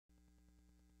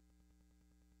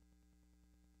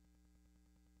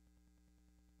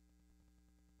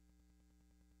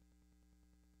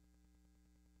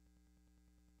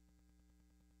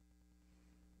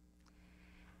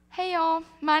Hey y'all,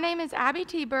 my name is Abby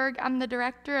Teberg. I'm the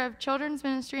Director of Children's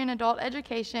Ministry and Adult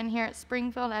Education here at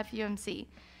Springfield FUMC.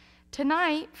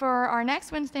 Tonight, for our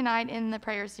next Wednesday night in the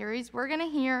prayer series, we're going to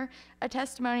hear a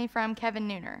testimony from Kevin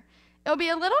Nooner. It'll be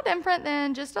a little different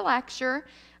than just a lecture.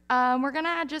 We're going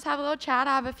to just have a little chat.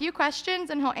 I have a few questions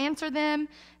and he'll answer them.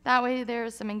 That way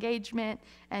there's some engagement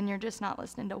and you're just not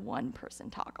listening to one person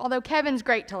talk. Although Kevin's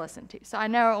great to listen to, so I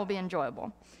know it will be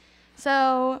enjoyable.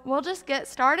 So we'll just get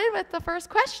started with the first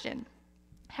question.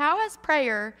 How has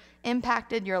prayer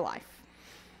impacted your life?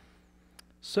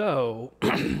 So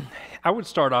I would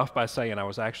start off by saying I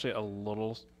was actually a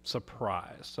little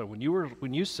surprised. So when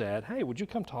you said, "Hey, would you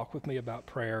come talk with me about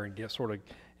prayer and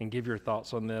give your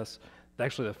thoughts on this?"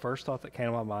 Actually, the first thought that came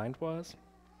to my mind was,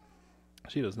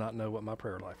 she does not know what my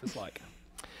prayer life is like.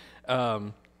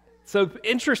 So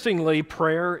interestingly,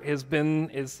 prayer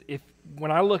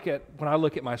when I look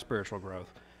at my spiritual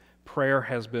growth, prayer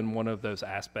has been one of those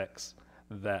aspects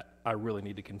that I really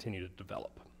need to continue to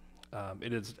develop.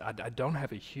 I don't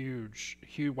have a huge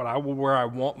where I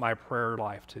want my prayer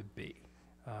life to be,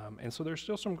 and so there's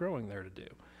still some growing there to do.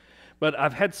 But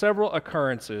I've had several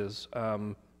occurrences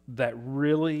that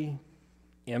really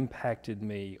impacted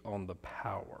me on the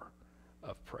power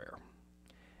of prayer,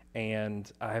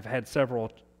 and I've had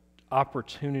several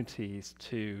opportunities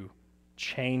to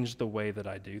change the way that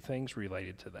I do things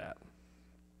related to that.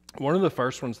 One of the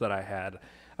first ones that I had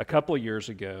a couple of years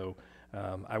ago,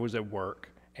 I was at work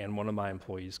and one of my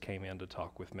employees came in to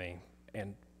talk with me,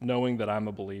 and knowing that I'm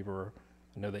a believer,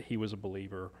 I know that he was a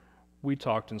believer, we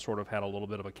talked and sort of had a little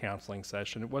bit of a counseling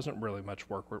session. It wasn't really much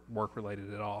work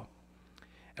related at all.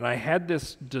 And I had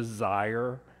this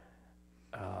desire,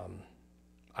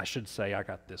 I should say I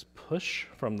got this push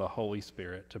from the Holy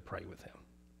Spirit to pray with him.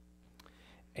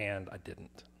 And I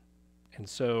didn't. And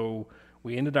so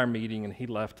we ended our meeting and he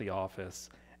left the office,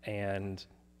 and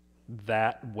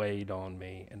that weighed on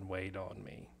me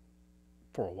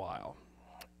for a while.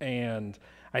 And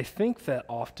I think that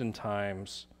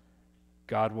oftentimes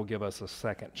God will give us a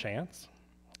second chance,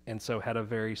 and so had a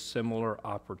very similar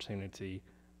opportunity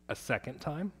a second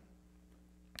time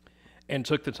and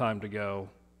took the time to go,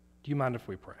 "Do you mind if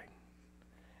we pray?"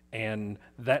 And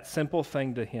that simple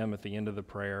thing to him at the end of the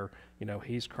prayer,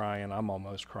 he's crying, I'm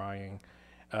almost crying,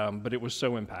 but it was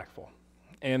so impactful.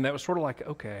 And that was sort of like,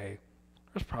 okay,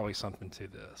 there's probably something to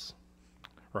this,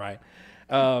 right?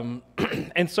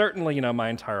 And certainly, my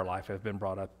entire life I've been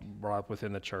brought up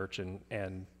within the church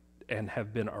and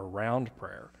have been around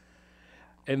prayer.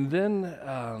 And then,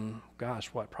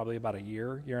 probably about a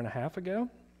year and a half ago,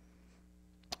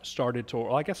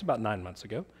 about 9 months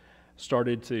ago,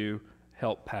 started to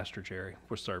help Pastor Jerry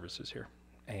with services here.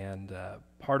 And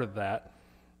part of that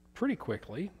pretty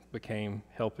quickly became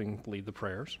helping lead the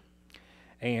prayers.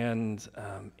 And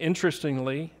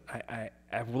interestingly,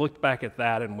 I've looked back at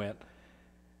that and I've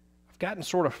gotten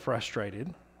sort of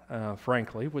frustrated,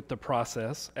 frankly, with the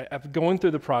process. I've going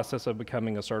through the process of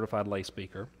becoming a certified lay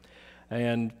speaker.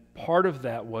 And part of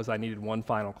that was I needed one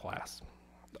final class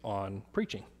on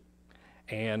preaching.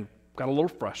 And got a little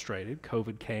frustrated.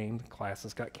 COVID came,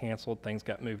 classes got canceled, things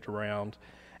got moved around,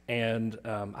 and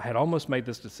I had almost made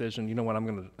this decision. You know what?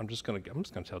 I'm just gonna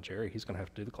tell Jerry he's gonna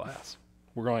have to do the class.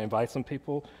 We're gonna invite some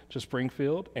people to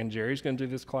Springfield, and Jerry's gonna do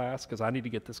this class because I need to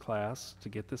get this class to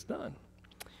get this done.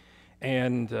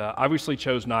 And obviously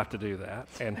chose not to do that,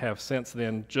 and have since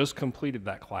then just completed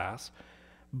that class.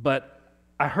 But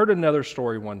I heard another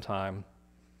story one time.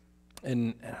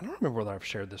 And I don't remember whether I've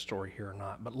shared this story here or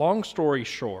not, but long story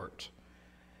short,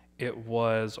 it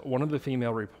was one of the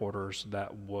female reporters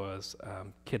that was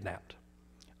kidnapped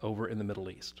over in the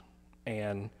Middle East.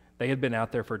 And they had been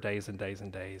out there for days and days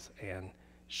and days, and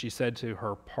she said to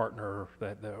her partner,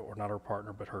 or not her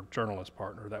partner, but her journalist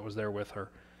partner that was there with her,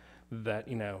 that,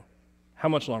 how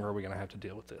much longer are we going to have to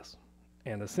deal with this?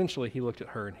 And essentially he looked at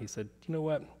her and he said, "You know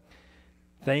what?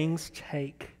 Things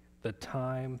take the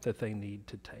time that they need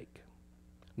to take.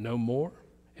 No more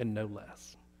and no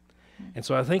less." And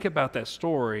so I think about that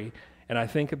story, and I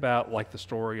think about the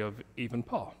story of even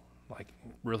Paul,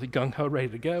 really gung-ho, ready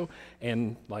to go,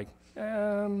 and why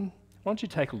don't you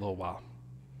take a little while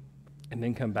and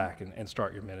then come back and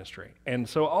start your ministry? And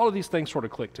so all of these things sort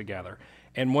of clicked together.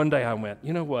 And one day I went,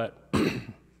 you know what?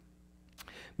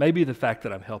 Maybe the fact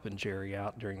that I'm helping Jerry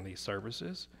out during these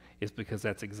services is because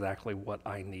that's exactly what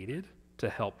I needed to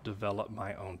help develop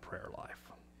my own prayer life.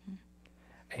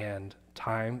 And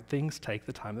things take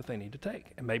the time that they need to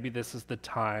take. And maybe this is the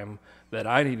time that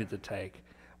I needed to take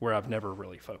where I've never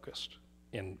really focused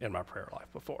in my prayer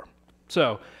life before.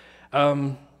 So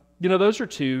those are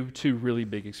two really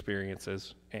big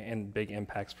experiences and big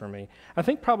impacts for me. I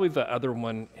think probably the other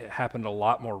one happened a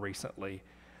lot more recently.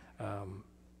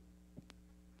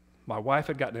 My wife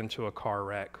had gotten into a car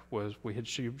wreck.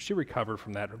 She recovered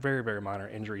from that, very, very minor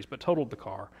injuries, but totaled the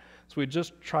car. So we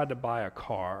just tried to buy a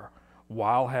car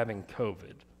while having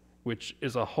COVID, which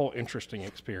is a whole interesting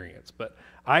experience. But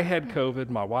I had COVID,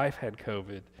 my wife had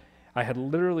COVID.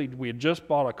 We had just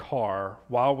bought a car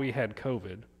while we had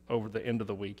COVID over the end of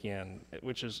the weekend,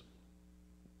 which is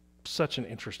such an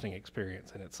interesting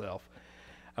experience in itself,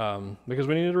 because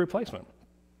we needed a replacement.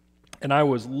 And I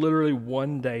was literally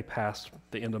one day past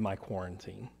the end of my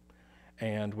quarantine,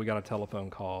 and we got a telephone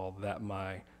call that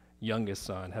my youngest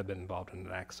son had been involved in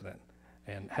an accident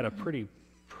and had a pretty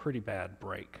bad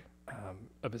break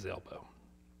of his elbow.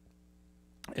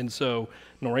 And so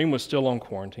Noreen was still on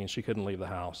quarantine. She couldn't leave the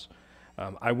house.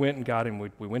 I went and got him.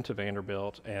 We went to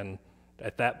Vanderbilt, and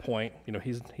at that point,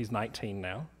 he's 19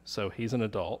 now, so he's an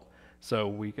adult. So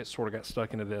we sort of got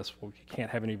stuck into this. Well, you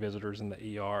can't have any visitors in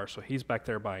the ER, so he's back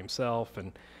there by himself,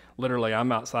 and literally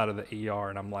I'm outside of the ER,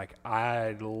 and I'm like,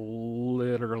 I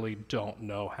literally don't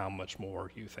know how much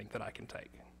more you think that I can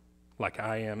take. Like,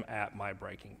 I am at my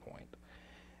breaking point.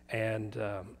 And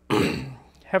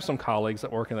have some colleagues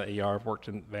that work in the ER. I've worked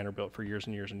in Vanderbilt for years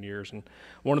and years and years, and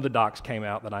one of the docs came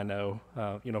out that I know,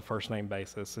 first name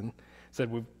basis, and said,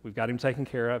 we've got him taken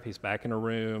care of. He's back in a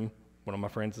room. One of my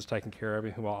friends is taking care of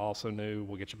him, who I also knew.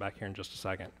 We'll get you back here in just a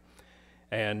second.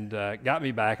 And got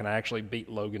me back, and I actually beat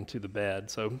Logan to the bed.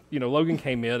 So, Logan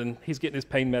came in, and he's getting his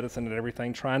pain medicine and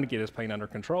everything, trying to get his pain under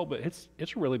control, but it's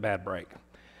a really bad break.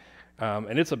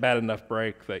 And it's a bad enough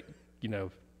break that,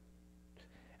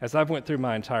 as I've went through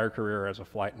my entire career as a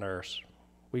flight nurse,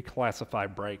 we classify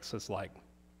breaks as like,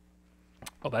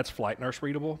 oh, that's flight nurse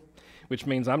readable, which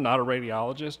means I'm not a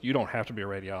radiologist. You don't have to be a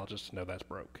radiologist to know that's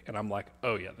broke. And I'm like,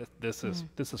 oh yeah, this is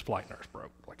flight nurse broke,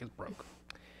 like it's broke.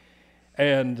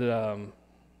 And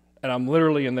I'm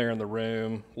literally in there in the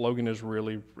room. Logan is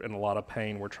really in a lot of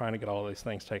pain. We're trying to get all of these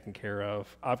things taken care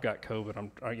of. I've got COVID.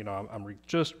 I'm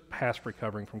just past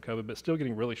recovering from COVID, but still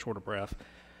getting really short of breath.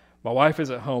 My wife is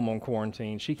at home on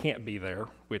quarantine. She can't be there,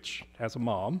 which as a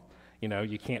mom,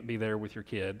 you can't be there with your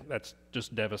kid. That's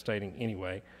just devastating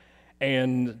anyway.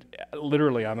 And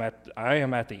literally, I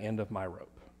am at the end of my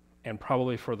rope. And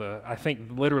probably I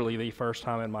think literally the first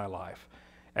time in my life,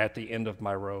 at the end of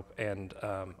my rope. And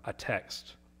I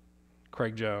text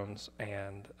Craig Jones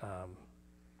and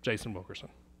Jason Wilkerson.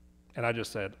 And I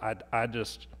just said, I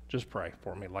just pray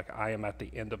for me, like I am at the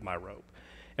end of my rope.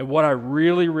 And what I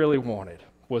really, really wanted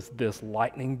was this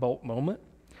lightning bolt moment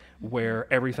where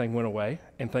everything went away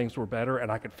and things were better,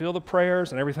 and I could feel the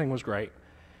prayers and everything was great.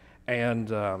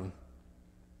 And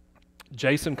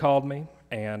Jason called me,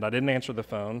 and I didn't answer the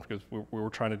phone because we were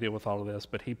trying to deal with all of this,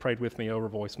 but he prayed with me over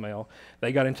voicemail.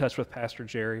 They got in touch with Pastor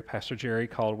Jerry. Pastor Jerry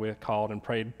called and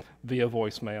prayed via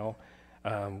voicemail.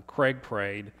 Craig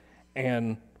prayed,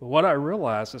 and what I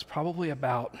realized is probably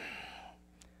about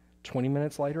 20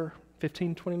 minutes later,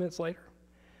 15, 20 minutes later,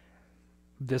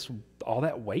 all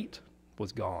that weight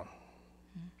was gone.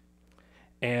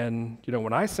 And,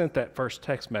 when I sent that first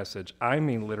text message, I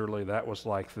mean, literally, that was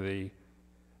like the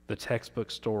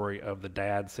textbook story of the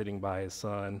dad sitting by his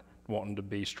son, wanting to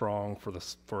be strong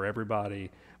for everybody,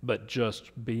 but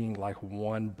just being like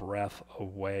one breath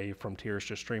away from tears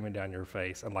just streaming down your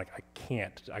face. And like, I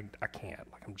can't, like,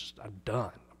 I'm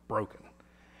done, I'm broken.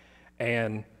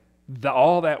 And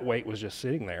all that weight was just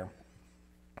sitting there.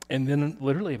 And then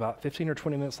literally about 15 or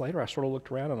 20 minutes later, I sort of looked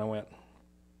around and I went,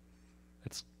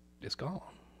 it's gone.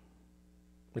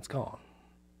 It's gone.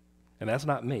 And that's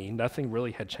not me. Nothing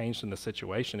really had changed in the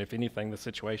situation. If anything, the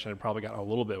situation had probably gotten a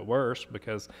little bit worse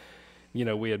because,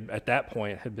 we had at that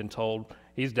point had been told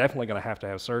he's definitely going to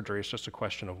have surgery. It's just a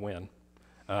question of when.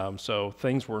 So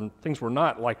things were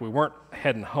not like we weren't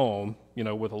heading home,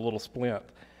 with a little splint.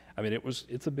 I mean,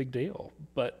 it's a big deal.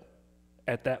 But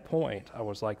at that point, I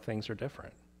was like, things are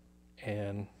different.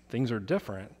 And things are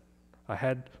different. I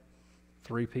had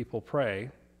 3 people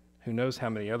pray. Who knows how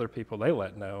many other people they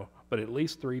let know, but at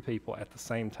least 3 people at the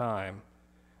same time,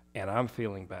 and I'm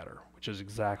feeling better, which is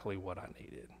exactly what I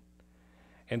needed.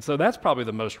 And so that's probably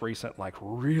the most recent, like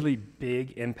really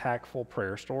big, impactful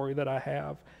prayer story that I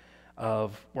have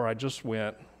of where I just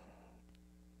went,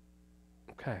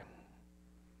 okay,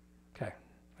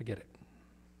 I get it.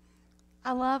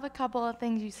 I love a couple of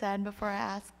things you said before I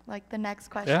ask like the next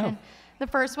question. Yeah. The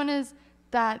first one is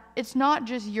that it's not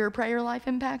just your prayer life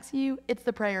impacts you, it's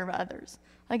the prayer of others.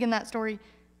 Like in that story,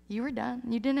 you were done.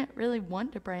 You didn't really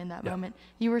want to pray in that moment.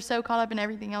 You were so caught up in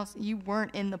everything else, you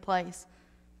weren't in the place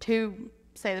to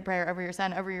say the prayer over your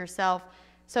son, over yourself.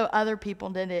 So other people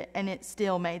did it, and it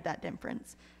still made that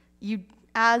difference. You,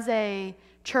 as a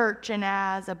church and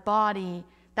as a body,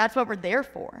 that's what we're there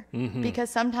for. Because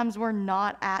sometimes we're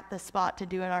not at the spot to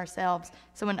do it ourselves.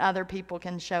 So when other people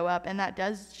can show up, and that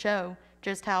does show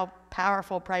just how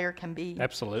powerful prayer can be.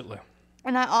 Absolutely.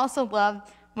 And I also love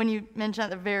when you mentioned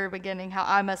at the very beginning how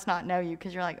I must not know you,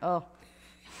 because you're like, oh,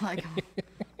 like,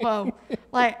 whoa.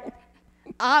 Like,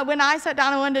 when I sat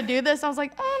down and wanted to do this, I was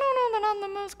like, I don't know that I'm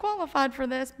the most qualified for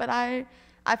this, but I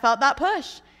felt that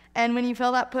push. And when you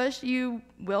feel that push, you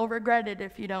will regret it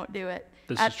if you don't do it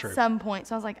at some point.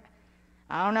 So I was like,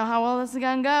 I don't know how well this is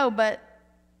going to go, but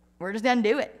we're just going to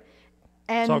do it.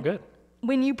 And it's all good.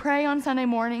 When you pray on Sunday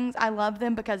mornings, I love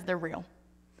them because they're real.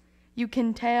 You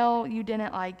can tell you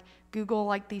didn't like Google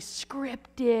like these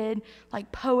scripted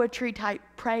like poetry type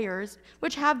prayers,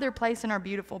 which have their place and are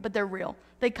beautiful, but they're real.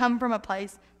 They come from a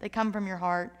place, they come from your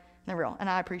heart, and they're real. And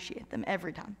I appreciate them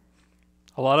every time.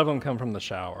 A lot of them come from the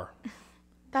shower.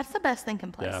 That's the best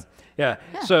thinking place. Yeah.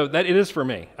 So that it is for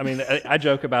me. I mean, I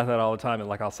joke about that all the time, and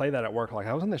like I'll say that at work. Like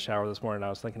I was in the shower this morning, and I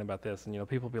was thinking about this, and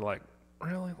people be like,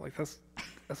 "Really? Like that's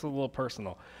a little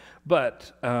personal."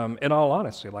 But in all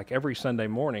honesty, like every Sunday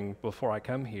morning before I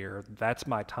come here, that's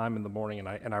my time in the morning,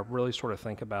 and I really sort of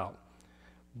think about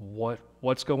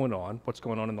what's going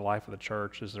on in the life of the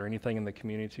church. Is there anything in the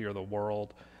community or the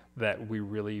world that we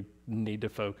really need to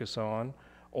focus on,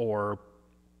 or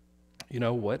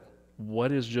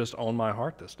what is just on my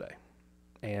heart this day?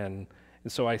 And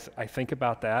so I think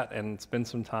about that and spend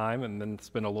some time, and then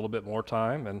spend a little bit more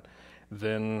time, and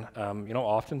then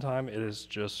oftentimes it is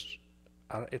just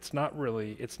it's not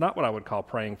what I would call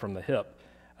praying from the hip,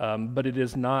 but it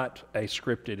is not a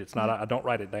scripted. It's not. I don't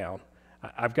write it down.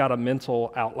 I've got a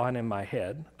mental outline in my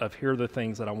head of here are the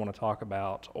things that I want to talk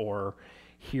about, or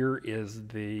here's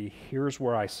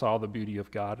where I saw the beauty of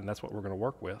God, and that's what we're going to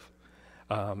work with.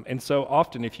 And so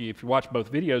often, if you watch both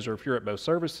videos or if you're at both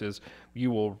services,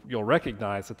 you'll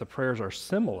recognize that the prayers are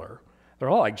similar. They're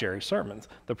all like Jerry's sermons.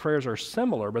 The prayers are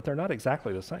similar, but they're not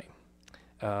exactly the same.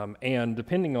 And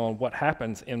depending on what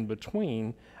happens in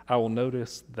between, I will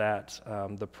notice that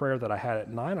the prayer that I had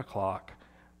at 9 o'clock,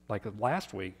 like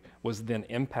last week, was then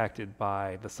impacted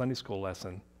by the Sunday school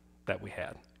lesson that we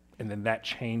had. And then that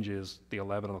changes the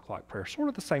 11 o'clock prayer. Sort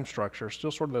of the same structure,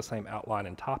 still sort of the same outline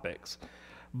and topics,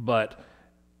 but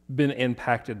been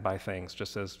impacted by things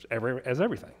just as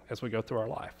everything as we go through our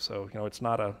life. So it's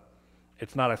not an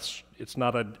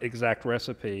exact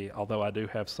recipe, although I do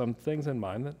have some things in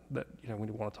mind that we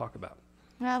want to talk about.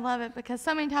 I love it because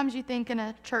so many times you think in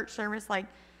a church service like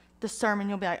the sermon,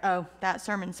 you'll be like, oh, that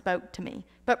sermon spoke to me.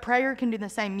 But prayer can do the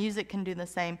same. Music can do the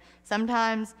same.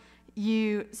 Sometimes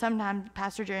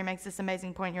Pastor Jerry makes this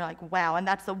amazing point, and you're like, wow, and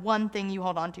that's the one thing you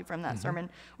hold on to from that sermon.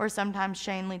 Or sometimes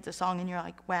Shane leads a song, and you're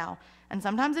like, wow. And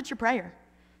sometimes it's your prayer.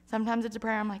 Sometimes it's a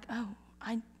prayer I'm like, oh,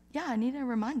 I need a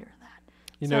reminder of that.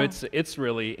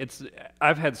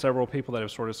 I've had several people that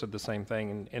have sort of said the same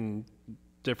thing in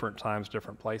different times,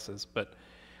 different places, but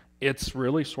it's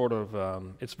really sort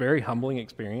of, it's very humbling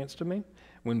experience to me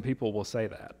when people will say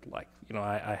that. Like,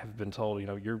 I have been told,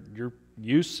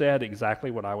 you said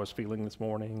exactly what I was feeling this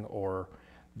morning, or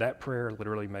that prayer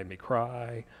literally made me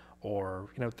cry, or,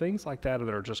 things like that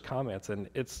are just comments. And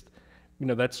it's,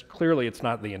 that's clearly it's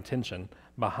not the intention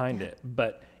behind it,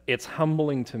 but it's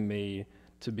humbling to me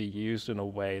to be used in a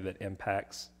way that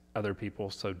impacts other people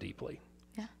so deeply.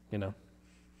 Yeah.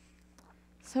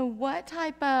 So what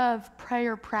type of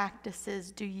prayer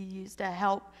practices do you use to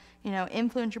help,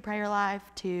 influence your prayer life,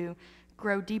 to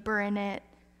grow deeper in it?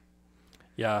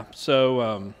 Yeah.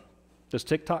 So does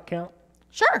TikTok count?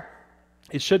 Sure.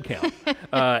 It should count.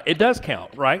 It does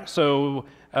count, right? So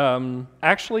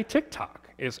actually TikTok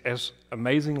is, as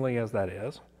amazingly as that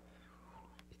is,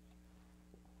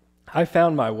 I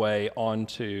found my way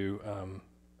onto,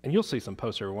 and you'll see some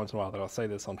posts every once in a while that I'll say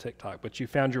this on TikTok, but you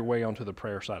found your way onto the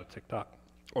prayer side of TikTok,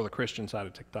 or the Christian side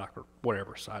of TikTok, or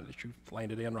whatever side that you've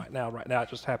landed in right now. Right now it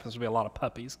just happens to be a lot of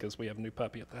puppies because we have a new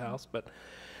puppy at the house. But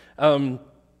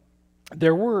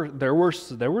there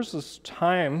was this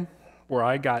time where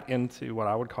I got into what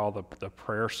I would call the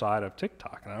prayer side of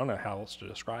TikTok, and I don't know how else to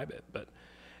describe it, but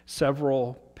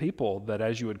several people that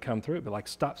as you would come through, it'd be like,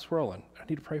 stop scrolling, I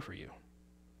need to pray for you.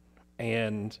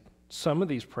 And some of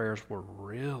these prayers were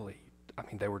really,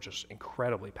 they were just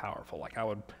incredibly powerful. Like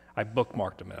I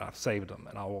bookmarked them and I've saved them,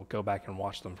 and I will go back and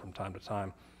watch them from time to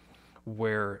time,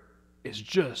 where it's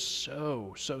just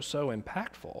so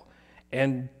impactful.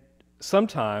 And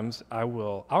sometimes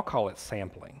I'll call it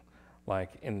sampling,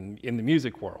 like in the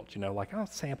music world, like I'll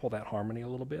sample that harmony a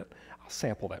little bit, I'll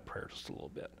sample that prayer just a little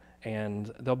bit,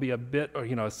 And there'll be a bit, or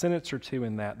a sentence or two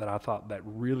in that I thought that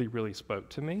really, really spoke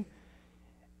to me.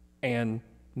 And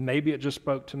maybe it just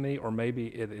spoke to me, or maybe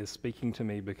it is speaking to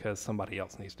me because somebody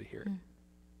else needs to hear it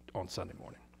on Sunday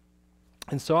morning.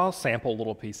 And so I'll sample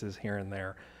little pieces here and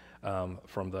there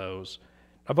from those.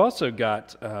 I've also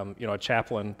got, a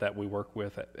chaplain that we work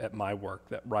with at my work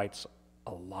that writes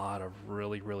a lot of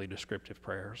really, really descriptive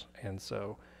prayers. And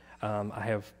so I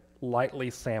have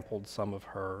lightly sampled some of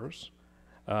hers.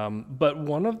 But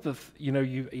one of the,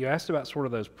 you asked about sort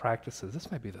of those practices.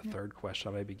 This may be the third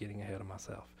question. I may be getting ahead of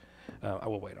myself. I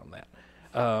will wait on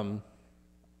that.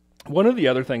 One of the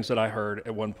other things that I heard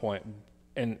at one point,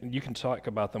 and you can talk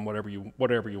about them whatever you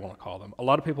want to call them. A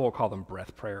lot of people will call them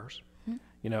breath prayers,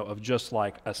 of just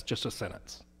like just a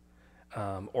sentence,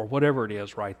 or whatever it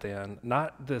is right then.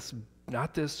 Not this.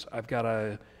 I've got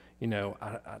to,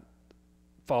 I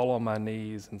fall on my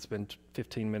knees and spend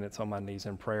 15 minutes on my knees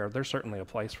in prayer. There's certainly a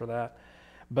place for that,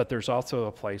 but there's also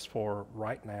a place for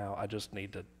right now. I just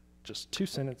need to just 2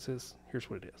 sentences. Here's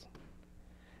what it is.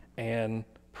 And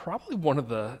probably one of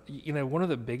the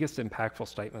biggest impactful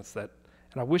statements that,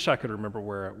 and I wish I could remember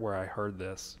where I heard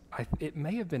this. It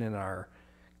may have been in our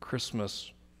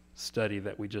Christmas study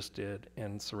that we just did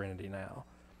in Serenity Now.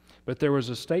 But there was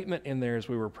a statement in there as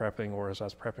we were prepping, or as I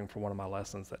was prepping for one of my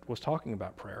lessons, that was talking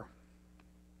about prayer.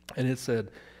 And it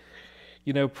said,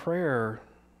 prayer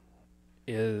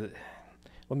is,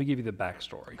 let me give you the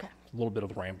backstory. Okay. A little bit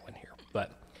of rambling here,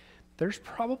 but there's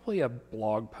probably a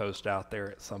blog post out there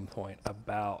at some point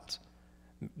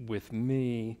with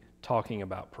me talking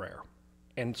about prayer,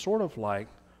 and sort of like,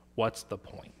 what's the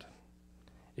point?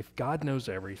 If God knows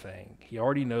everything, he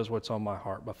already knows what's on my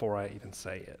heart before I even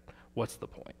say it. What's the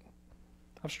point?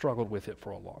 I've struggled with it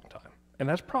for a long time. And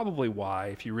that's probably why,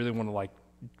 if you really want to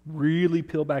really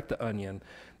peel back the onion,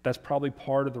 that's probably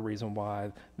part of the reason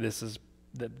why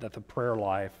that the prayer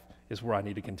life is where I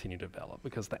need to continue to develop,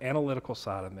 because the analytical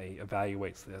side of me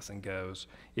evaluates this and goes,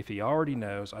 if he already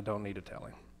knows, I don't need to tell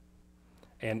him.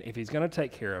 And if he's going to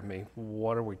take care of me,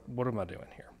 what am I doing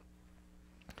here?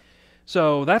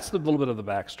 So that's a little bit of the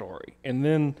backstory. And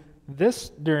then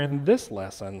during this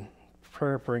lesson,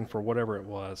 praying for whatever it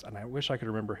was, and I wish I could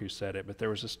remember who said it, but there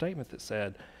was a statement that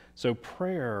said, so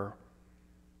prayer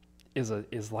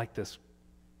is like this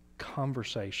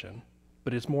conversation,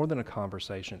 but it's more than a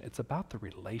conversation. It's about the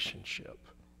relationship.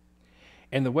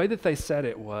 And the way that they said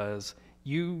it was,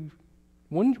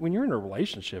 when you're in a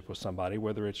relationship with somebody,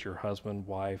 whether it's your husband,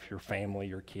 wife, your family,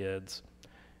 your kids,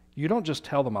 you don't just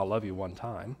tell them I love you one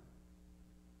time.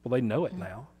 Well, they know it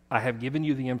now. I have given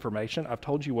you the information. I've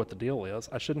told you what the deal is.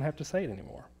 I shouldn't have to say it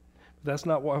anymore. That's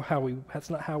not how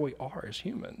we are as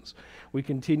humans. We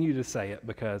continue to say it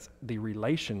because the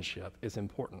relationship is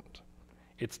important.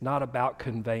 It's not about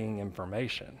conveying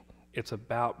information. It's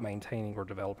about maintaining or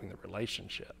developing the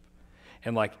relationship.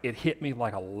 And it hit me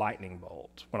like a lightning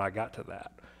bolt when I got to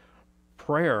that.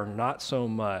 Prayer, not so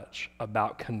much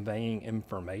about conveying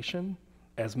information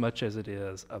as much as it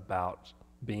is about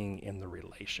being in the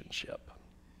relationship.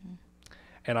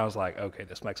 And I was like, okay,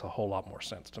 this makes a whole lot more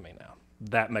sense to me now.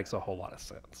 That makes a whole lot of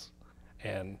sense.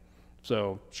 And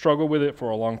so struggle with it for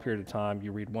a long period of time.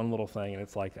 You read one little thing and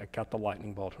it's like, I got the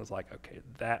lightning bolt. I was like, okay,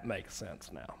 that makes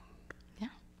sense now. Yeah.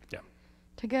 Yeah.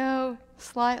 To go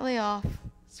slightly off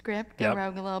script, go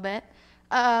rogue a little bit.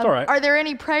 It's all right. Are there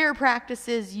any prayer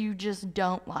practices you just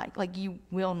don't like? Like you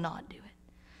will not do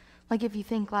it? Like if you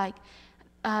think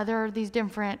there are these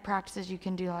different practices you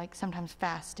can do, like sometimes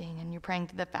fasting and you're praying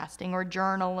through the fasting, or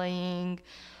journaling,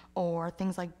 or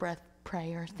things like breath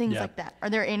prayer, things like that. Are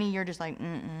there any you're just like,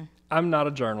 I'm not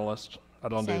a journalist. I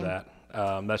don't Same. do that.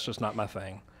 That's just not my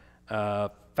thing.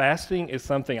 Fasting is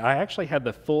something, I actually had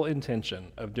the full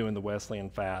intention of doing the Wesleyan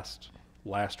fast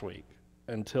last week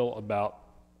until about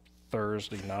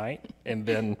Thursday night, and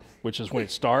then, which is when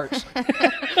it starts.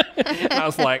 I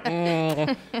was like,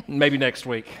 maybe next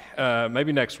week.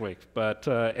 But,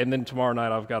 and then tomorrow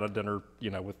night I've got a dinner,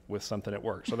 with something at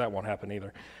work, so that won't happen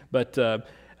either. But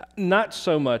not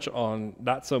so much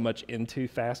into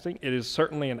fasting. It is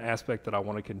certainly an aspect that I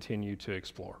want to continue to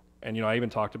explore. And, I even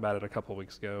talked about it a couple of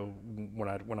weeks ago when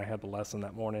I had the lesson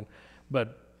that morning.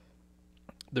 But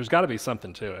there's got to be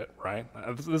something to it, right?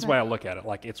 This is the way I look at it.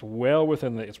 Like it's well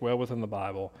within the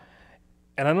Bible,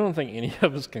 and I don't think any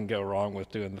of us can go wrong with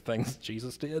doing the things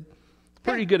Jesus did.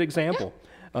 Pretty good example.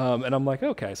 And I'm like,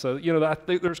 okay, so I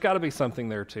think there's got to be something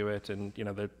there to it, and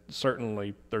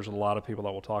certainly there's a lot of people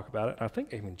that will talk about it. And I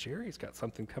think even Jerry's got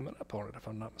something coming up on it, if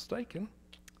I'm not mistaken.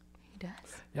 He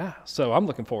does. Yeah, so I'm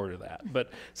looking forward to that.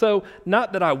 But so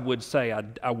not that I would say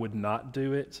I would not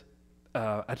do it.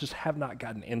 I just have not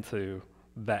gotten into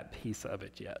that piece of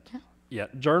it yet. Yeah,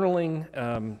 journaling,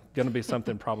 going to be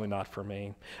something probably not for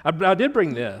me. I did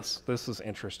bring this. This is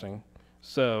interesting.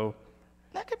 So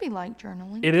That could be like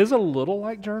journaling. it is a little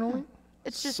like journaling.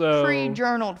 It's just So,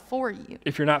 pre-journaled for you.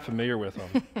 if you're not familiar with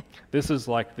them, this is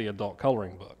like the adult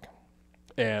coloring book.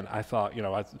 And I thought,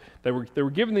 they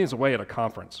were giving these away at a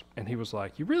conference, and he was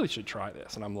like, "You really should try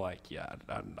this." And I'm like, "Yeah,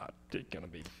 I'm not going to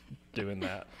be doing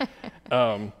that."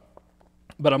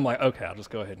 But I'm like, "Okay, I'll just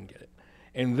go ahead and get it."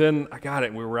 And then I got it,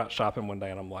 and we were out shopping one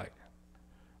day, and I'm like,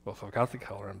 "Well, if I got the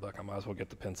coloring book, I might as well get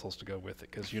the pencils to go with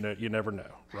it, because you never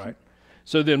know, right?"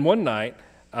 So then one night,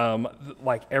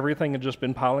 like everything had just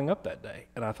been piling up that day,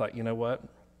 and I thought, you know what?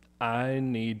 I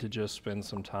need to just spend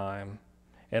some time.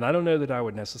 And I don't know that I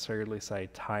would necessarily say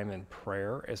time in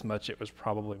prayer as much. It was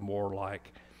probably more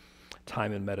like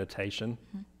time in meditation.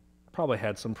 Probably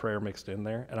had some prayer mixed in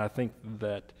there. And I think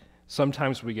that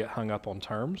sometimes we get hung up on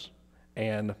terms,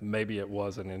 and maybe it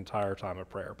was an entire time of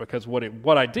prayer. Because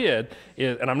what I did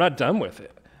is, and I'm not done with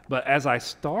it, but as I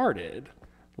started,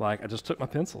 like I just took my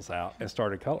pencils out and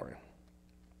started coloring.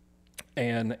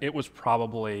 And it was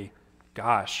probably,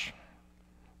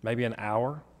 maybe an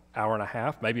hour and a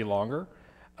half, maybe longer.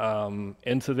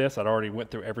 Into this, I'd already went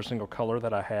through every single color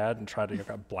that I had and tried to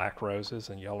get black roses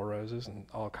and yellow roses and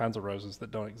all kinds of roses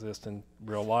that don't exist in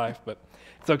real life, but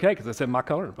it's okay because it's in my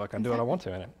coloring book. I can do what I want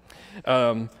to in it.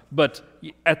 But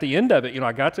at the end of it,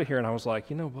 I got to here and I was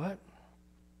like, you know what?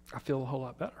 I feel a whole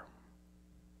lot better.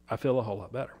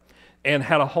 And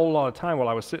had a whole lot of time while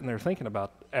I was sitting there thinking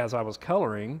about, as I was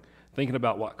coloring, thinking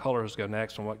about what colors go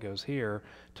next and what goes here,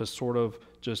 to sort of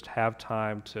just have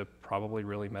time to probably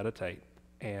really meditate.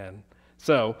 And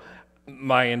so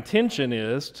my intention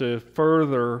is to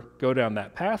further go down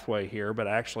that pathway here, but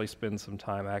actually spend some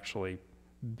time actually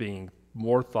being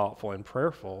more thoughtful and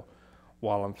prayerful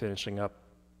while I'm finishing up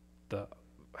the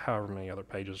however many other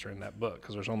pages are in that book,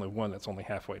 because there's only one that's only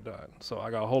halfway done. So I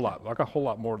got a whole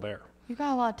lot more there. You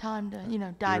got a lot of time to,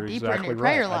 dive You're deeper exactly in your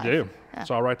right. prayer life. I do. Yeah.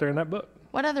 It's all right there in that book.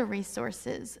 What other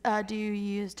resources do you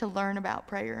use to learn about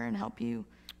prayer and help you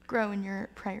grow in your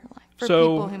prayer life for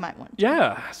people who might want to?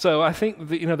 Yeah, so I think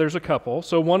there's a couple.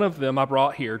 So one of them I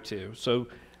brought here too. So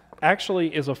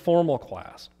actually is a formal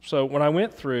class. So when I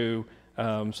went through,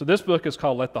 so this book is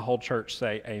called Let the Whole Church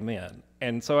Say Amen.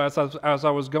 And so as I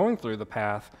was going through the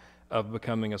path of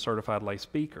becoming a certified lay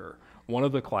speaker, one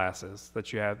of the classes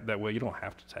that you have, you don't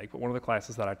have to take, but one of the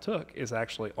classes that I took is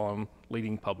actually on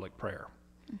leading public prayer.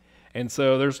 And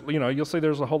so there's, you'll see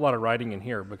there's a whole lot of writing in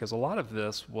here, because a lot of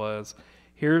this was,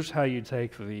 here's how you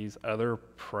take these other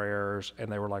prayers, and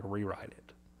they were like, rewrite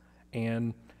it.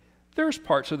 And there's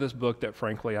parts of this book that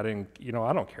frankly I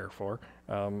don't care for.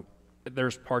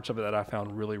 There's parts of it that I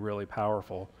found really, really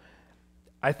powerful.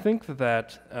 I think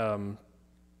that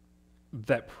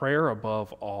that prayer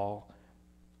above all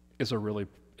is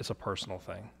a personal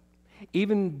thing.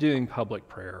 Even doing public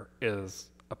prayer is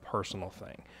a personal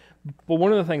thing. But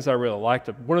one of the things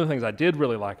I did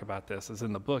really like about this is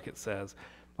in the book it says,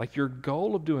 like, your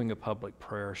goal of doing a public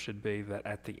prayer should be that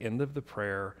at the end of the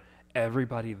prayer,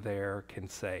 everybody there can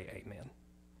say amen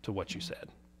to what you said.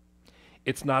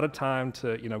 It's not a time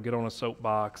to, get on a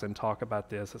soapbox and talk about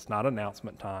this. It's not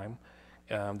announcement time.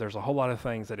 There's a whole lot of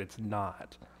things that it's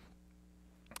not.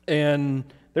 And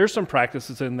there's some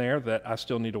practices in there that I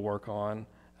still need to work on.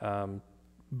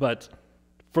 But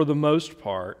for the most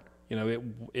part,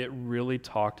 it really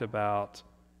talked about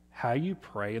how you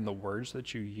pray and the words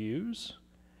that you use,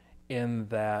 in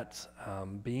that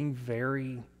being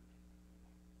very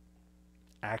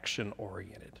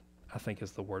action-oriented, I think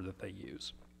is the word that they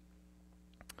use.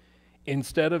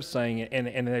 Instead of saying it,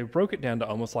 and they broke it down to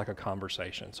almost like a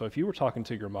conversation. So if you were talking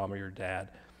to your mom or your dad,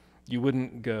 you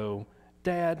wouldn't go,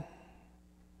 "Dad,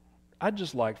 I'd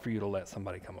just like for you to let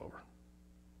somebody come over."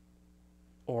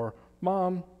 Or,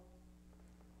 "Mom,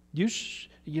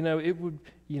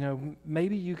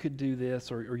 maybe you could do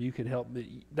this, or you could help."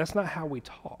 That's not how we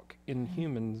talk in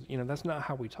humans. That's not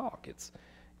how we talk. It's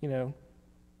a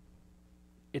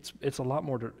lot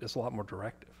more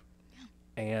directive. Yeah.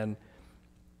 And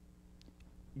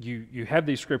you have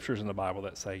these scriptures in the Bible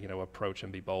that say, approach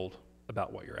and be bold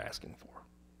about what you're asking for.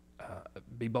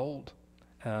 Be bold.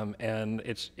 And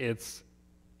it's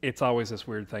always this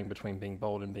weird thing between being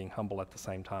bold and being humble at the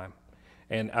same time.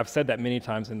 And I've said that many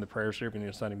times in the prayer serving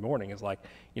on Sunday morning, is like,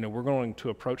 we're going to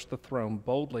approach the throne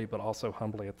boldly, but also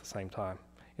humbly at the same time.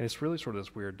 And it's really sort of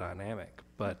this weird dynamic,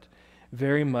 but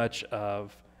very much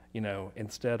of,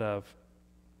 instead of,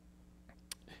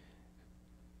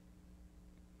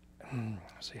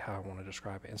 see how I want to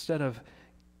describe it. Instead of,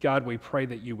 "God, we pray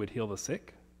that you would heal the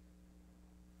sick,"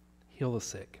 heal the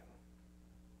sick.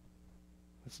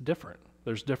 It's different.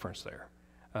 There's difference there,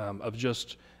 of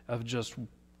just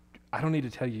I don't need to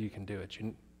tell you you can do it.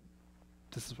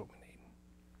 This is what we need,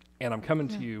 and I'm coming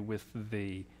to you with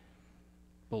the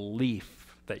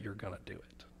belief that you're going to do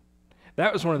it.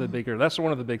 That's one of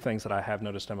the big things that I have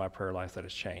noticed in my prayer life that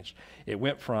has changed. It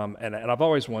went from, and I've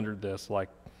always wondered this, like,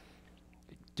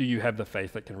 do you have the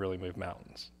faith that can really move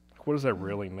mountains? What does that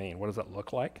really mean? What does that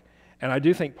look like? And I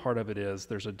do think part of it is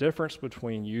there's a difference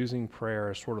between using prayer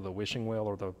as sort of the wishing well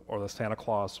or the Santa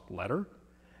Claus letter,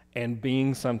 and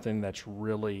being something that's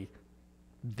really,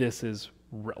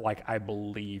 like, I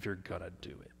believe you're going to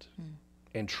do it,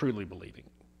 and truly believing.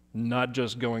 Not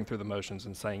just going through the motions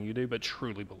and saying you do, but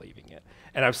truly believing it.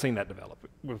 And I've seen that develop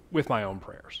with my own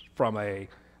prayers, from I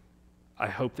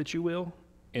hope that you will,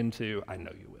 into I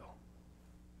know you will.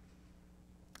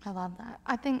 I love that.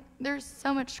 I think there's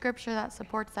so much scripture that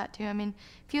supports that too. I mean,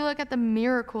 if you look at the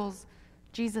miracles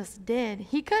Jesus did,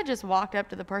 he could have just walked up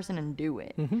to the person and do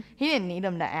it. He didn't need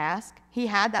them to ask. He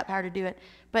had that power to do it,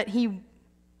 but he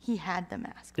had them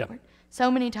ask for it.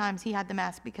 So many times he had them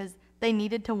ask because they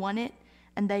needed to want it,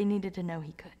 and they needed to know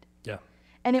he could. Yeah.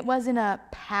 And it wasn't a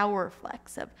power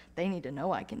flex of they need to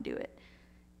know I can do it.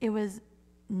 It was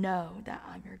know that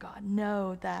I'm your God.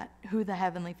 Know that who the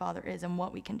Heavenly Father is and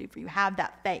what we can do for you. Have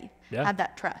that faith. Yeah. Have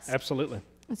that trust. Absolutely.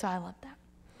 And so I love that.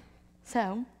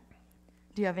 So,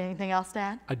 do you have anything else to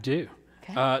add? I do.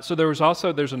 Okay. So there's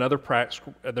another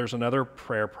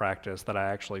prayer practice that I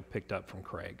actually picked up from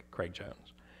Craig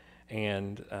Jones,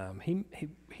 and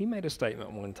he made a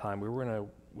statement one time. We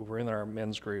were in our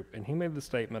men's group, and he made the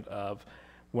statement of,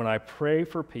 when I pray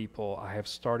for people, I have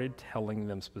started telling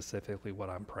them specifically what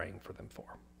I'm praying for them for.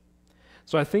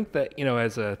 So I think that,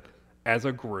 as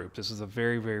a group, this is a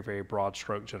very, very, very broad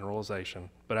stroke generalization,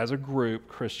 but as a group,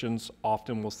 Christians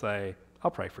often will say,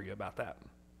 I'll pray for you about that.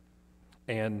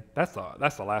 And that's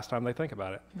the last time they think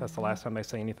about it. That's the last time they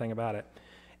say anything about it.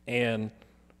 And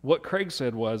what Craig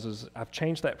said is I've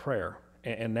changed that prayer,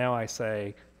 and now I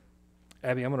say,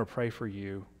 Abby, I'm going to pray for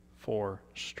you for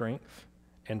strength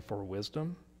and for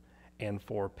wisdom and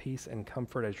for peace and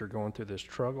comfort as you're going through this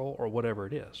struggle or whatever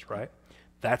it is, right?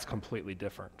 That's completely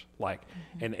different. Like,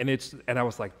 and I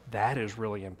was like, that is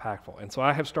really impactful. And so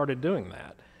I have started doing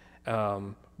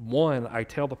that. One, I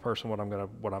tell the person what I'm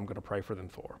going to pray for them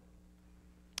for.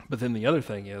 But then the other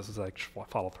thing is I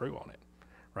follow through on it,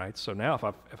 right? So now if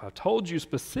I've told you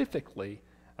specifically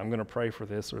I'm going to pray for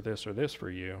this or this or this for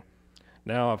you,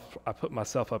 now I put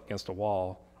myself up against a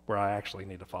wall where I actually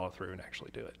need to follow through and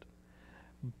actually do it.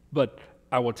 But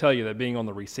I will tell you that being on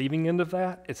the receiving end of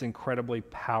that, it's incredibly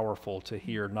powerful to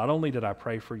hear, not only did I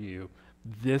pray for you,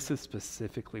 this is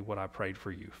specifically what I prayed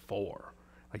for you for.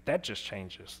 Like, that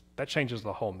changes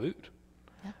the whole mood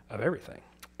of everything.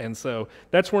 And so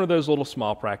that's one of those little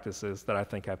small practices that I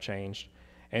think I've changed.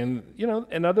 And,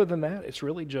 and other than that, it's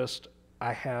really just,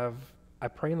 I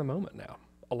pray in the moment now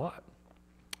a lot.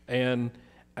 And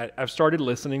I've started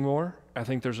listening more. I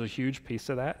think there's a huge piece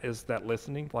of that, is that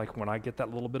listening. Like, when I get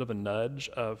that little bit of a nudge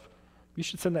of, you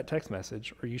should send that text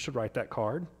message or you should write that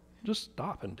card, just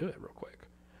stop and do it real quick.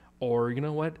 Or, you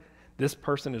know what, this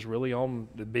person is really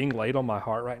being laid on my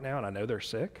heart right now and I know they're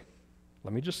sick.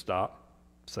 Let me just stop,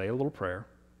 say a little prayer,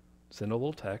 send a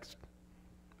little text,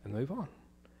 and move on.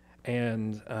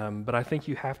 And but I think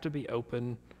you have to be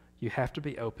open. You have to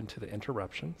be open to the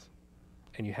interruptions,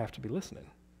 and you have to be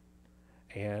listening.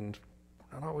 And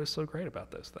we're not always so great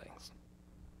about those things.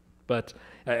 But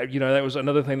that was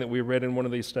another thing that we read in one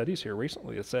of these studies here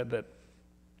recently. It said that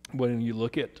when you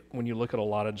look at a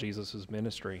lot of Jesus's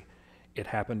ministry, it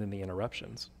happened in the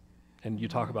interruptions. And you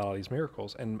talk about all these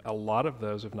miracles, and a lot of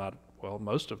those, if not, well,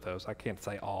 most of those, I can't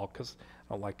say all because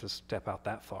I don't like to step out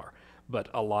that far, but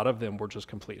a lot of them were just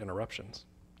complete interruptions.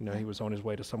 He was on his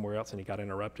way to somewhere else and he got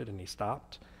interrupted and he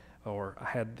stopped, or I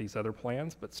had these other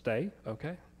plans, but stay,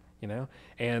 okay,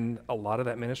 and a lot of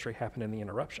that ministry happened in the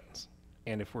interruptions.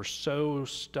 And if we're so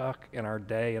stuck in our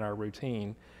day and our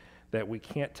routine that we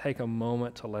can't take a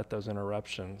moment to let those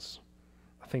interruptions,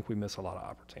 I think we miss a lot of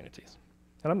opportunities.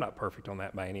 And I'm not perfect on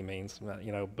that by any means,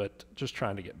 but just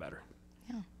trying to get better.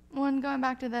 Yeah. Well, and going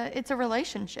back to it's a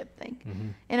relationship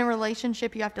thing. In a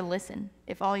relationship, you have to listen.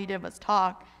 If all you did was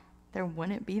talk, there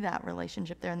wouldn't be that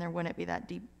relationship there, and there wouldn't be that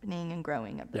deepening and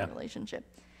growing of the relationship.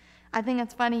 I think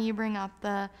it's funny you bring up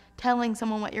the telling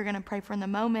someone what you're going to pray for in the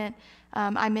moment.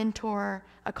 I mentor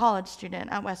a college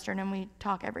student at Western, and we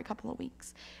talk every couple of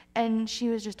weeks. And she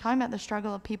was just talking about the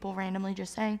struggle of people randomly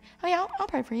just saying, oh yeah, I'll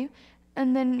pray for you.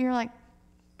 And then you're like,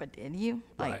 but did you?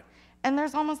 Right. And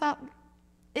there's almost that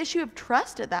issue of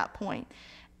trust at that point.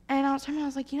 And I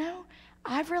was like,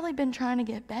 I've really been trying to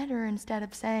get better instead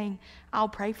of saying, I'll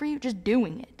pray for you, just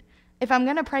doing it. If I'm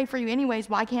going to pray for you anyways,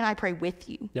 why can't I pray with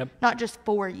you? Yep. Not just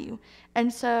for you.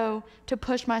 And so to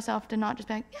push myself to not just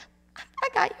be like, yeah, I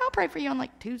got you. I'll pray for you on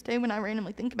like Tuesday when I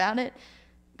randomly think about it.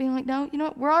 Being like, no, you know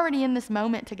what? We're already in this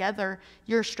moment together.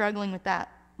 You're struggling with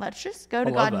that. Let's just go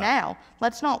to God now.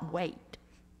 Let's not wait.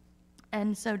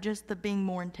 And so just the being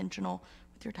more intentional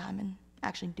with your time and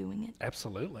actually doing it.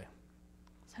 Absolutely.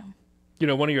 So. You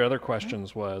know, one of your other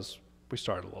questions was, we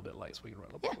started a little bit late, so we can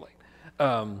run a little bit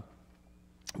late.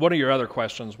 One of your other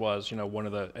questions was, you know, one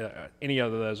of the, any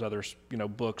of those other, you know,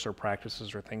 books or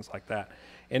practices or things like that.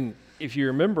 And if you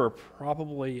remember,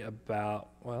 probably about,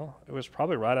 well, it was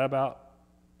probably right about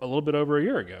a little bit over a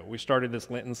year ago, we started this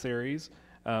Lenten series,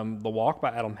 The Walk by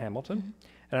Adam Hamilton. Mm-hmm.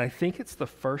 And I think it's the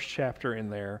first chapter in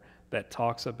there that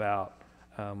talks about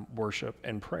worship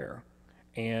and prayer.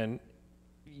 And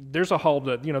there's a whole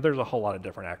lot of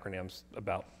different acronyms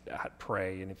about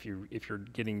pray. And if you're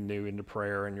getting new into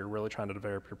prayer and you're really trying to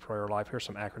develop your prayer life, here's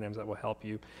some acronyms that will help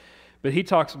you. But he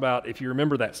talks about, if you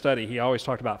remember that study, he always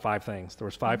talked about 5 things. There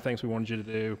was 5 things we wanted you to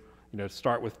do. You know,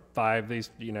 start with 5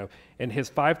 these. You know, and his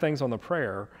 5 things on the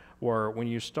prayer were, when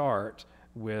you start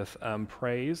with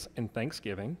praise and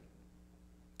thanksgiving,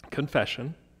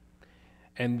 confession,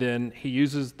 and then he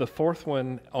uses the 4th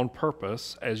one on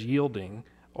purpose as yielding.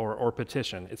 Or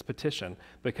petition. It's petition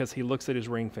because he looks at his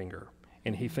ring finger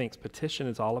and he thinks petition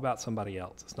is all about somebody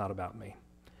else. It's not about me.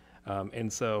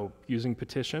 And so using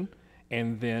petition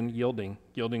and then yielding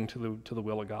to the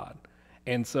will of God.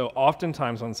 And so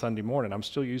oftentimes on Sunday morning, I'm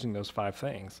still using those 5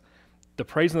 things. The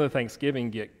praise and the thanksgiving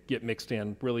get mixed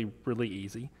in really, really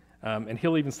easy. And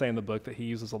he'll even say in the book that he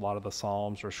uses a lot of the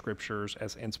Psalms or scriptures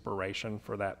as inspiration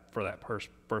for that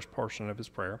first portion of his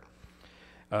prayer.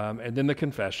 And then the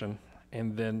confession.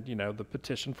 And then, you know, the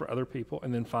petition for other people.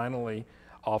 And then finally,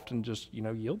 often just, you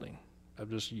know, yielding. Of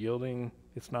just yielding,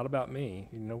 it's not about me.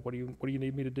 You know, what do you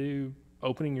need me to do?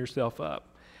 Opening yourself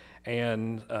up.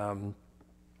 And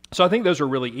so I think those are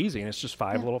really easy. And it's just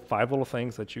 5 little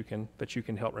things that you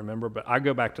can help remember. But I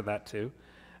go back to that too.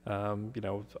 You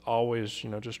know, always, you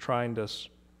know, just trying to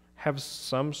have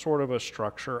some sort of a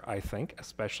structure, I think,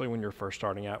 especially when you're first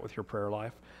starting out with your prayer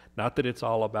life. Not that it's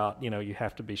all about, you know, you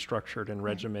have to be structured and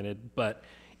regimented, but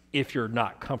if you're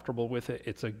not comfortable with it,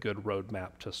 it's a good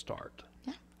roadmap to start.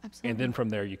 Yeah, absolutely. And then from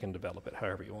there, you can develop it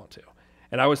however you want to.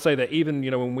 And I would say that even,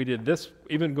 you know, when we did this,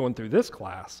 even going through this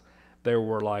class, there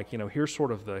were like, you know, here's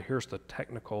the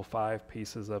technical 5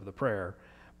 pieces of the prayer,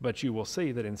 but you will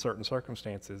see that in certain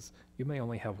circumstances, you may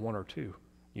only have 1 or 2.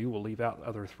 You will leave out the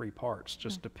other 3 parts,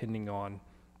 just depending on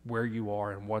where you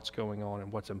are and what's going on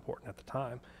and what's important at the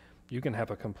time. You can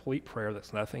have a complete prayer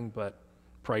that's nothing but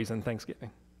praise and thanksgiving.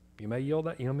 You may yield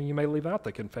that, you know, you may leave out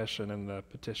the confession and the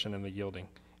petition and the yielding.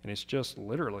 And it's just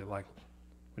literally like,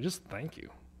 well, just thank you.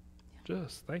 Yeah.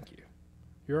 Just thank you.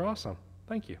 You're awesome.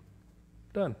 Thank you.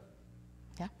 Done.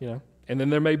 Yeah. You know, and then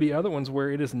there may be other ones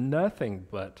where it is nothing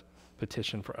but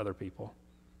petition for other people,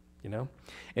 you know?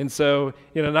 And so,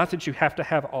 you know, not that you have to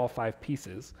have all 5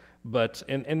 pieces, but,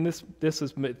 and this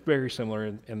is very similar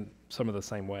in some of the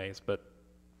same ways, but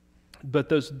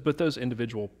those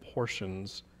individual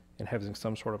portions and having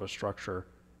some sort of a structure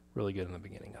really good in the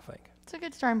beginning, I think. It's a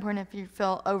good starting point if you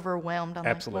feel overwhelmed. I'm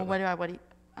Absolutely. Like, well,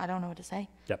 I don't know what to say.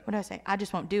 Yep. What do I say? I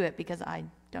just won't do it because I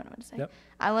don't know what to say. Yep.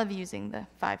 I love using the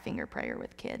 5-finger prayer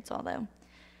with kids, although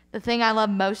the thing I love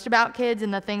most about kids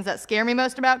and the things that scare me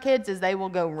most about kids is they will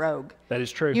go rogue. That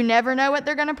is true. You never know what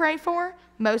they're going to pray for.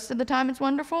 Most of the time it's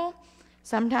wonderful.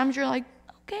 Sometimes you're like,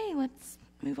 okay, let's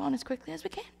move on as quickly as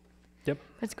we can. Yep.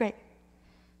 That's great.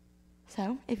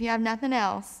 So, if you have nothing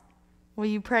else, will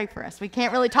you pray for us? We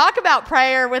can't really talk about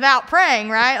prayer without praying,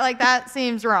 right? Like, that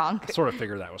seems wrong. I sort of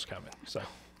figured that was coming, so.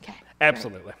 Okay.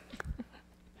 Absolutely.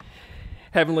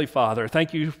 Heavenly Father,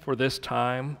 thank you for this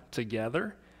time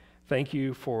together. Thank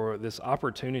you for this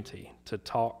opportunity to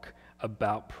talk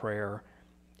about prayer,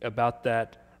 about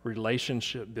that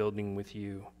relationship building with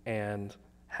you, and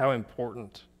how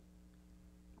important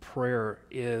prayer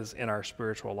is in our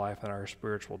spiritual life and our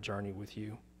spiritual journey with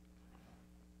you.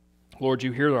 Lord,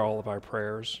 you hear all of our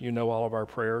prayers. You know all of our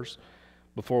prayers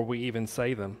before we even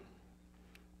say them.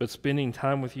 But spending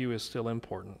time with you is still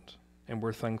important, and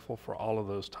we're thankful for all of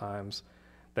those times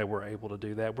that we're able to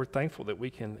do that. We're thankful that we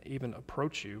can even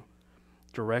approach you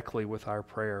directly with our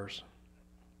prayers.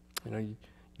 You know,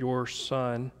 your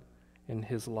Son and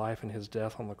his life and his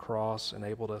death on the cross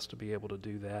enabled us to be able to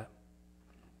do that.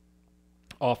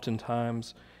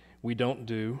 Oftentimes, we don't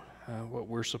do what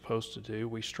we're supposed to do.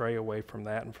 We stray away from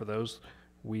that, and for those,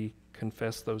 we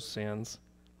confess those sins,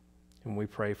 and we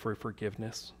pray for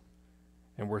forgiveness.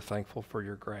 and we're thankful for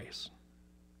your grace.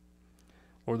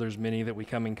 Lord, there's many that we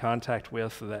come in contact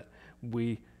with that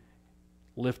we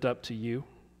lift up to you,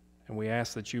 and we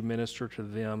ask that you minister to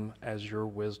them as your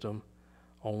wisdom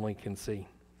only can see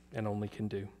and only can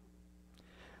do.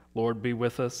 Lord, be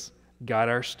with us, guide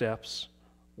our steps,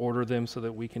 order them so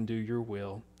that we can do your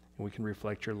will, and we can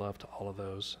reflect your love to all of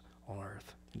those on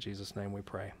earth. In Jesus' name we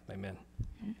pray. Amen.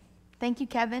 Thank you,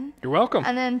 Kevin. You're welcome.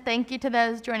 And then thank you to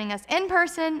those joining us in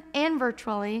person and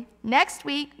virtually. Next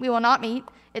week, we will not meet.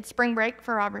 It's spring break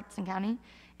for Robertson County.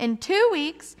 In 2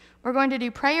 weeks, we're going to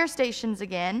do prayer stations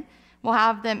again. We'll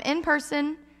have them in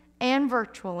person and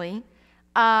virtually.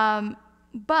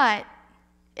 But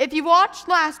if you watched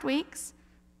last week's,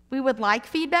 we would like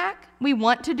feedback. We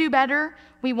want to do better.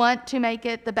 We want to make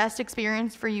it the best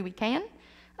experience for you we can.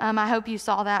 I hope you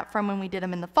saw that from when we did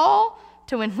them in the fall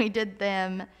to when we did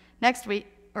them next week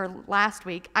or last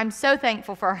week. I'm so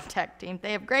thankful for our tech team.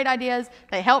 They have great ideas.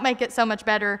 They help make it so much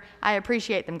better. I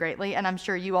appreciate them greatly, and I'm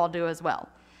sure you all do as well.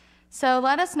 So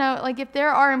let us know, like, if there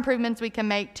are improvements we can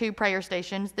make to prayer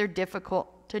stations. They're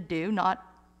difficult to do, not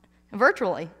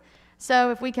virtually.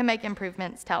 So if we can make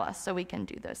improvements, tell us so we can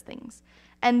do those things.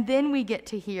 And then we get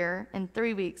to hear in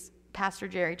 3 weeks Pastor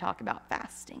Jerry talk about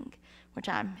fasting, which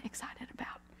I'm excited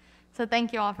about. So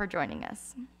thank you all for joining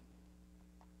us.